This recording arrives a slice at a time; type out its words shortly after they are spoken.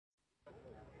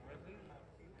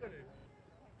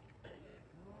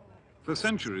For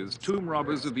centuries, tomb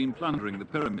robbers have been plundering the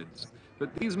pyramids.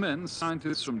 But these men,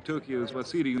 scientists from Tokyo's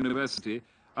Waseda University,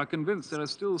 are convinced there are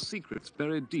still secrets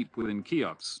buried deep within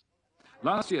Cheops.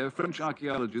 Last year, French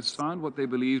archaeologists found what they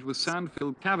believed were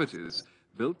sand-filled cavities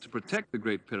built to protect the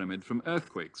Great Pyramid from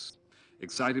earthquakes.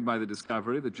 Excited by the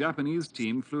discovery, the Japanese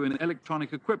team flew in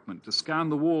electronic equipment to scan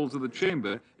the walls of the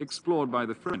chamber explored by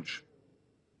the French.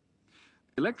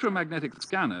 The electromagnetic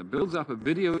scanner builds up a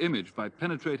video image by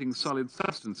penetrating solid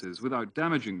substances without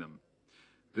damaging them.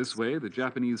 This way, the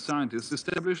Japanese scientists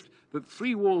established that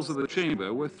 3 walls of the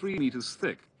chamber were 3 meters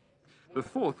thick. The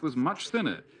 4th was much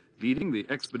thinner, leading the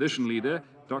expedition leader,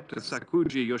 Dr.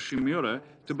 Sakuji Yoshimura,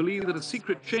 to believe that a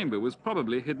secret chamber was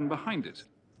probably hidden behind it.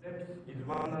 Is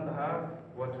 1.5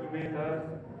 or 2 meters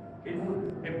is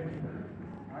empty.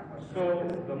 So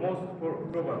the most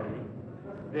probably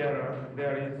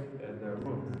there is the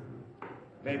room,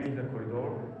 maybe the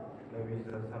corridor, maybe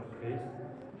some space.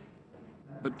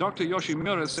 But Dr.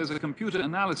 Yoshimura says a computer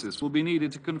analysis will be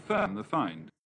needed to confirm the find.